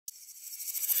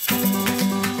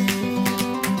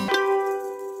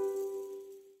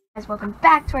Welcome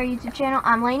back to our YouTube channel.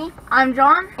 I'm Lainey. I'm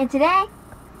John. And today,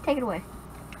 take it away.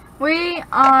 We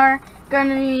are going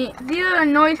to be, these are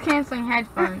noise canceling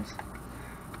headphones.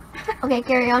 Okay,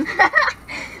 carry on.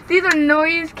 These are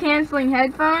noise canceling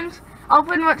headphones. I'll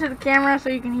put them up to the camera so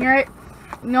you can hear it.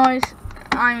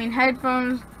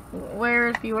 Headphones,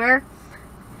 wearers beware.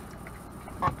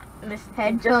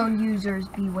 Headphone users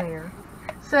beware.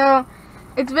 So,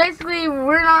 it's basically,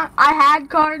 we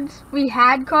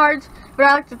had cards, but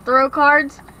I like to throw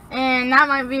cards, and that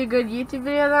might be a good YouTube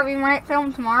video that we might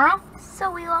film tomorrow. So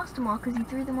we lost them all because you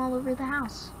threw them all over the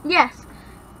house. Yes.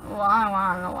 Well,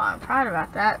 I don't know why I'm proud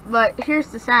about that, but here's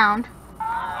the sound.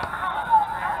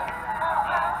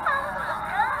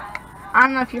 I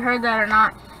don't know if you heard that or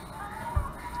not.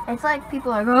 It's like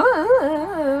people are going,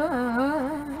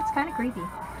 oh, it's kind of creepy.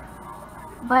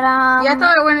 But, yeah, I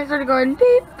thought it when it started going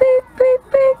beep, beep, beep,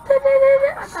 beep, da, da,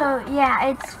 da, da. So, yeah,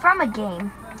 it's from a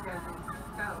game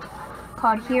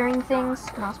called Hearing Things,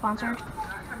 not sponsored.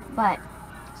 But,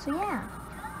 so yeah.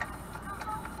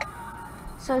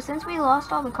 So, since we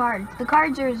lost all the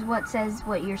cards are what says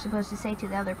what you're supposed to say to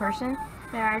the other person.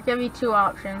 Yeah, I give you two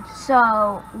options.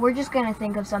 So, we're just going to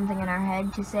think of something in our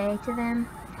head to say to them.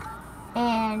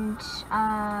 And,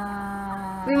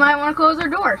 we might want to close our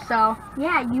door, so.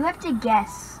 Yeah, you have to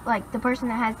guess. Like, the person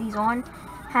that has these on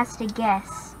has to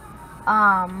guess,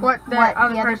 what the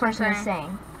other person is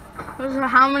saying. So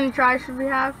how many tries should we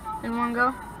have in one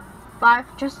go?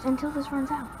 5? Just until this runs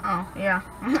out. Oh, yeah.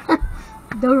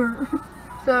 Door.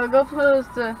 So, go close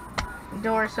the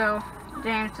door so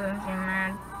James doesn't get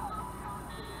mad.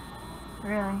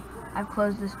 Really? I've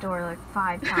closed this door like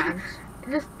 5 times.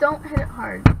 Just don't hit it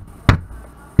hard.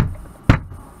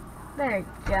 There you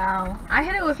go. I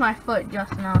hit it with my foot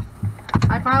just enough.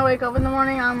 I finally wake up in the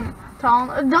morning, I'm tall.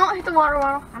 Don't hit the water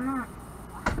bottle. I'm not.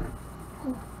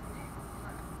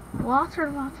 Water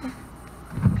bottle.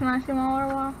 Can I see my water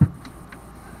bottle?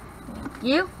 Thank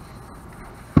you.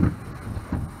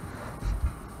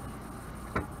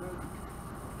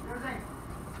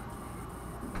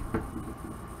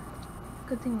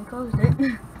 Good thing we closed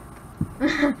it.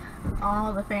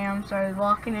 All the fam started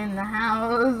walking in the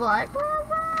house like,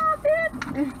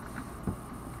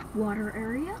 Water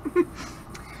area?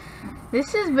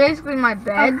 This is basically my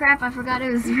bed. Oh crap, I forgot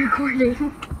it was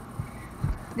recording.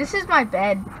 This is my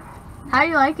bed. How do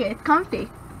you like it? It's comfy.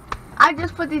 I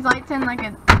just put these lights in like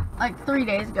 3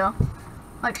 days ago.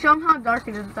 Like, show them how dark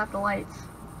it is without the lights.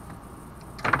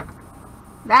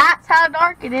 That's how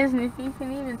dark it is, and if you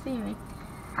can even see me.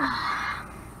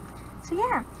 So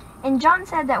yeah, and John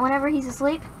said that whenever he's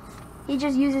asleep, he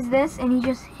just uses this and he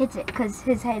just hits it because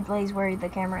his head lays where the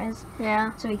camera is.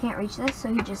 Yeah. So he can't reach this,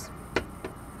 so he just...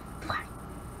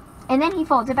 And then he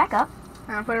folds it back up.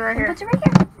 And I'll put it right and here. puts it right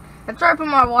here. That's where I put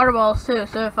my water bottles too,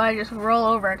 so if I just roll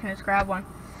over, I can just grab one.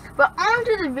 But on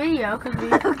to the video, because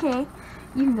we... Okay,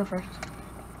 you can go first.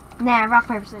 Nah, rock,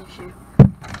 paper, scissors, shoot.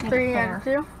 3 and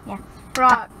 2? Yeah.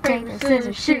 Rock, paper,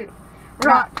 scissors, shoot.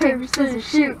 Rock, paper, scissors,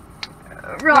 shoot.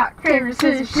 Rock, paper,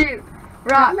 scissors, shoot.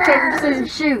 Rock, paper,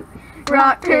 scissors, shoot.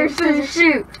 Rock, paper, scissors,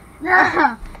 shoot.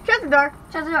 Shut the door.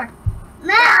 Shut the door.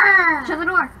 Shut the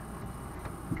door.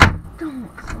 Don't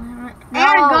slam it. No.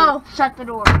 And go. Shut the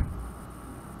door.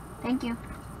 Thank you.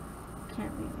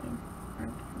 Can't be mean.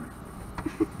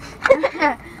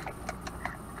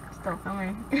 Still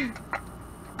filming.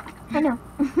 I know.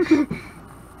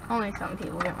 Only some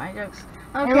people get my jokes.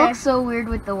 It Okay. looks so weird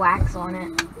with the wax on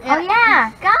it. Yeah. Oh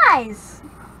yeah, guys.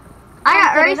 I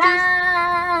got races.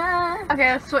 Da-da-da.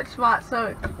 Okay, let's switch spots.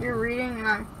 So you're reading and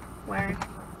I'm wearing.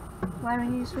 Why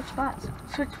don't you switch spots?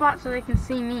 Switch spots so they can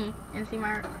see me and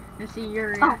see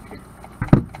your reaction.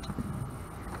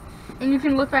 And you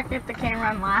can look back at the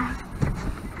camera and laugh.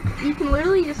 You can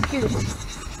literally just scoot.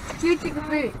 Scoot to the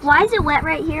food. Why is it wet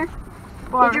right here?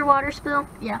 Or- Did your water spill?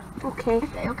 Yeah. Okay.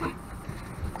 Okay.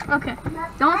 Okay.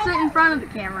 Don't sit in front of the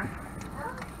camera.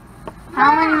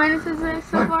 How many minutes is this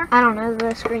so far? I don't know.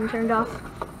 The screen turned off.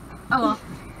 Oh well.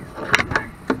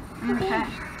 Okay.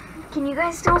 Can you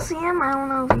guys still see him? I don't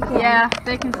know if you can. Yeah,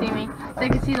 they can see me. They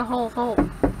can see the whole hole.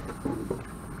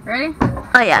 Ready?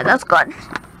 Oh yeah, that's good.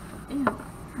 Ew.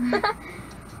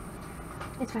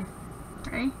 It's fine.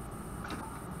 Ready?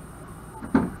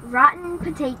 Rotten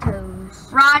potatoes.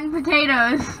 Rotten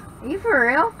potatoes. Are you for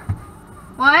real?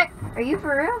 What? Are you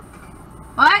for real?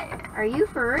 What? Are you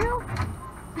for real?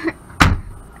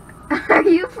 Are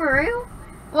you for real?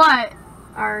 What?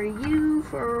 Are you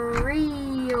for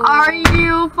real? Are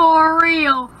you for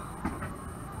real?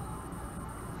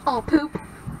 Oh, poop.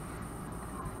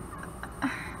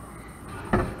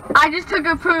 I just took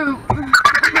a poop.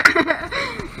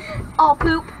 All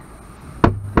poop.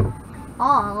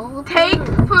 All Take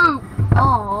poop.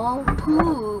 All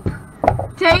poop.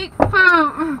 Take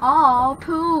poop. All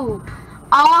poop.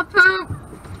 All poop.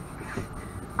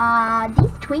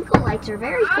 These twinkle lights are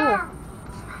very cool.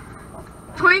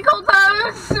 Twinkle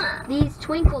toes. These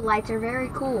twinkle lights are very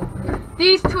cool.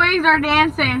 These twigs are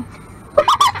dancing.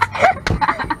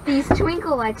 These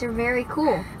twinkle lights are very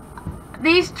cool.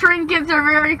 These trinkets are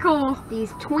very cool.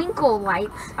 These twinkle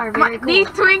lights are very cool. These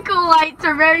twinkle lights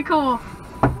are very cool.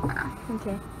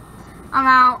 Okay. I'm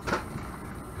out.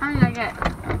 How many did I get?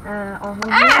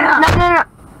 No.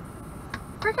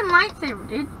 Freaking lightsaber,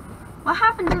 dude. What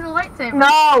happened to the lightsaber?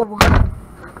 No.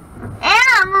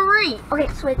 Anna Marie. Okay,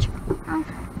 switch.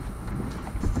 Okay.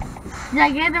 Did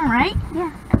I get them right?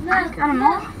 Yeah. I got them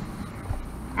all.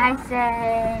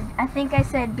 I think I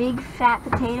said big fat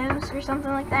potatoes or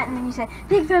something like that, and then you said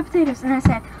big fat potatoes, and I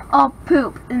said all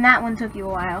poop, and that one took you a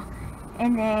while.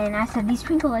 And then I said these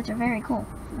twinkle lights are very cool.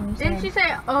 Didn't you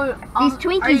say, oh, these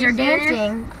Twinkies are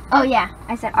dancing? Oh yeah.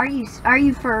 I said, are you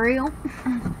for real?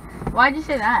 Why'd you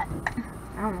say that?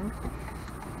 I don't know.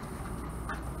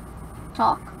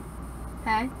 Talk.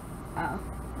 Okay. Oh.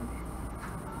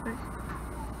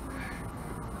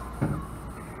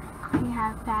 We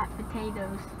have fat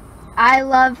potatoes. I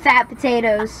love fat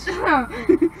potatoes.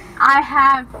 I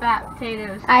have fat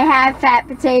potatoes. I have fat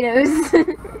potatoes.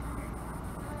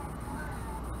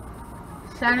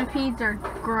 Centipedes are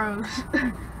gross.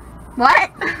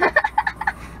 What?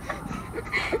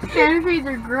 Centipedes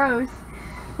are gross.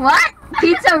 What?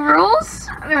 Pizza rolls?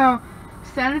 No.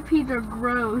 Centipedes are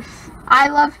gross. I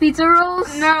love pizza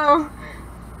rolls. No.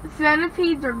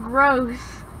 Centipedes are gross.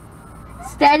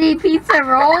 Steady pizza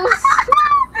rolls?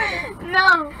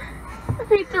 No.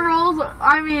 Centipedes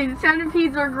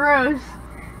are gross.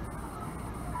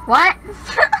 What?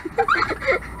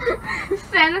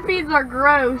 Centipedes are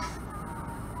gross.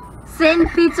 Sin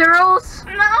pizza rolls?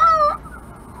 No.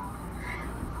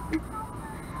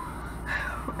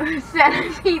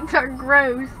 Centipedes are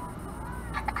gross.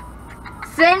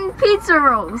 Sin pizza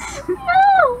rolls.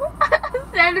 No.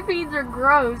 Centipedes are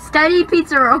gross. Steady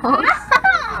pizza rolls. No.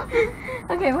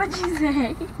 Okay, what'd you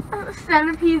say?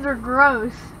 Centipedes are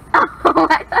gross. Oh,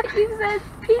 I thought you said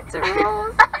pizza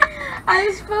rolls. I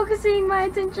was focusing my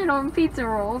attention on pizza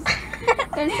rolls.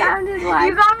 It sounded like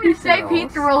you got me to say rolls.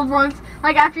 pizza rolls once.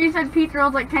 Like after you said pizza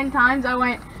rolls like 10 times, I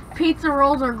went, pizza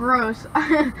rolls are gross.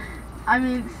 I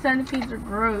mean, centipedes are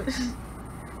gross.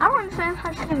 I don't understand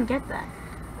how she didn't get that.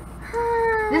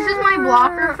 This is my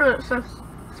blocker so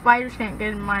spiders can't get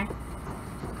in my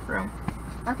room.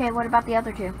 Okay, what about the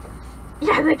other two?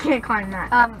 Yeah, they can't climb that.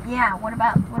 Yeah, what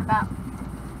about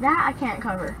That I can't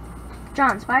cover.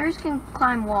 John, spiders can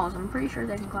climb walls. I'm pretty sure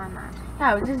they can climb that.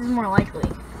 Yeah, but this is more likely.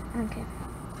 Okay.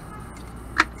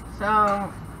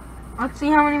 So, let's see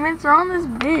how many minutes are on this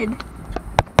vid.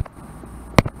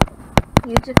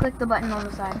 You have to click the button on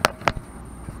the side.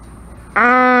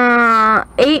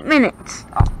 8 minutes.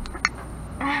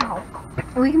 Ow.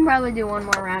 We can probably do one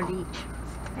more round each.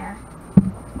 Yeah.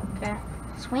 Okay.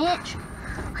 Switch.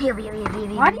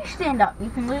 Why do you stand up? You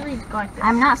can literally just go like this.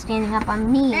 I'm not standing up,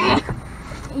 I'm me.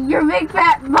 Your big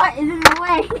fat butt is in the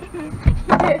way.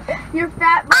 Your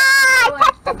fat butt I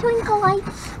touched the twinkle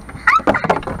lights.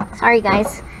 Sorry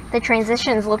guys, the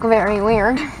transitions look very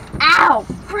weird. Ow!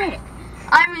 Frick!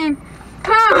 I mean,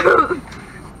 poo!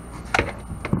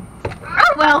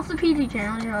 Oh, well, it's a PG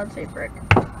channel, you're allowed to say frick.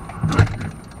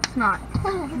 It's not.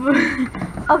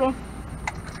 Okay.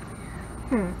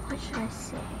 What should I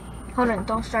say? Hold on,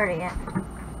 don't start it yet.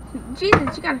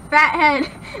 Jesus, you got a fat head.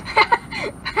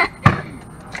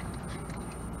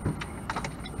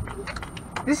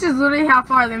 This is literally how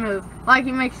far they move. Like,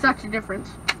 it makes such a difference.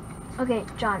 Okay,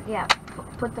 John, yeah,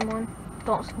 put them on.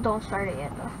 Don't start it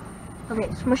yet, though.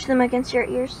 Okay, smush them against your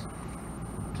ears.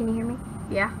 Can you hear me?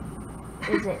 Yeah.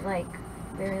 Is it, like,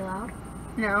 very loud?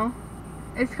 No.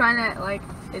 It's kind of like,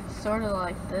 it's sort of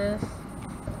like this.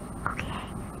 Okay,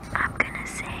 I'm gonna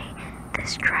say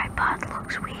this tripod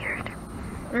looks weird.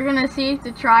 We're gonna see if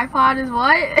the tripod is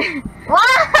what?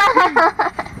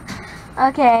 What?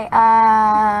 Okay,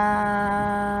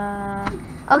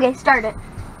 okay, start it.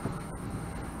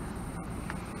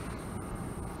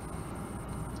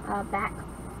 Back.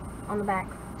 On the back.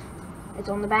 It's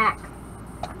on the back.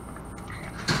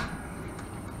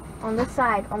 On this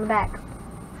side, on the back.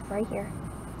 Right here.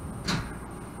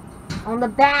 On the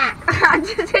back. I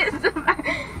just hit the back.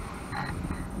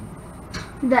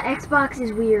 The Xbox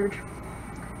is weird.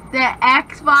 The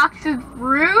Xbox is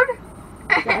rude?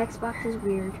 The Xbox is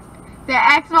weird. The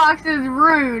Xbox is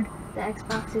rude. The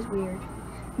Xbox is weird.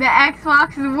 The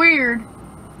Xbox is weird.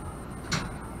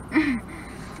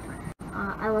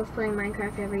 I love playing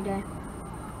Minecraft every day.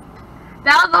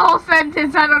 That was the whole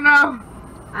sentence. I don't know.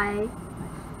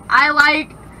 I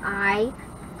like. I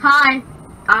Hi.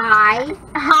 I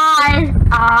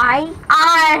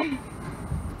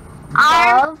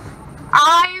Hi. love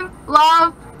I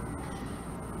love.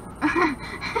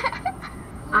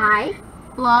 I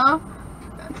love.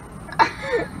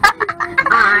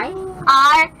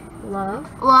 I love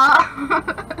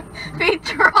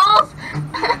Trolls.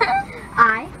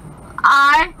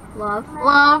 I love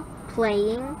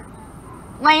playing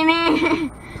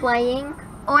Laney. playing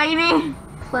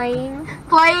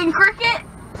Playing cricket.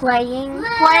 playing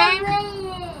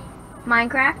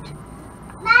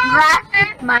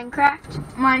Minecraft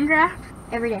Minecraft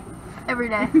every day. every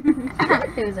day.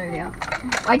 It was already out.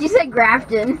 Why'd you say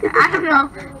Grafton? I don't know.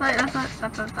 That's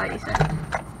what I thought you said.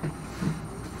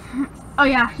 Oh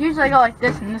yeah, usually I go like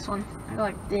this in this one. I go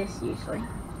like this usually.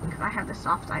 Because I have the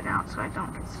soft side out so I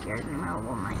don't get scared in the middle of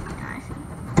the night.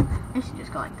 I should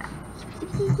just go like that.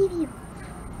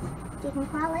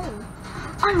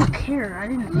 I don't care. I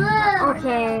didn't think that.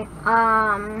 Okay,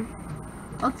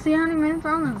 Let's see how many minutes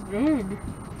are on this vid.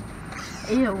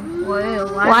 Ew.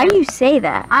 why do you say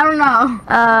that? I don't know.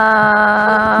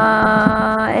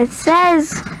 It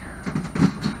says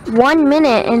 1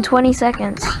 minute and 20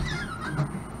 seconds.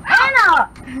 Anna!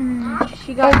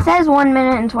 She got. It says 1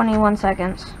 minute and 21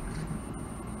 seconds.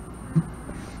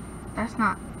 That's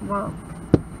not. Whoa.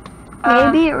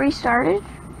 Maybe it restarted?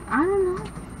 I don't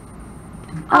know.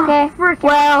 Okay, frick.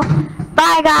 well,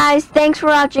 bye guys. Thanks for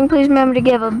watching. Please remember to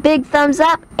give a big thumbs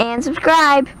up and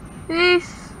subscribe.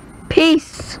 Peace.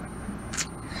 Peace.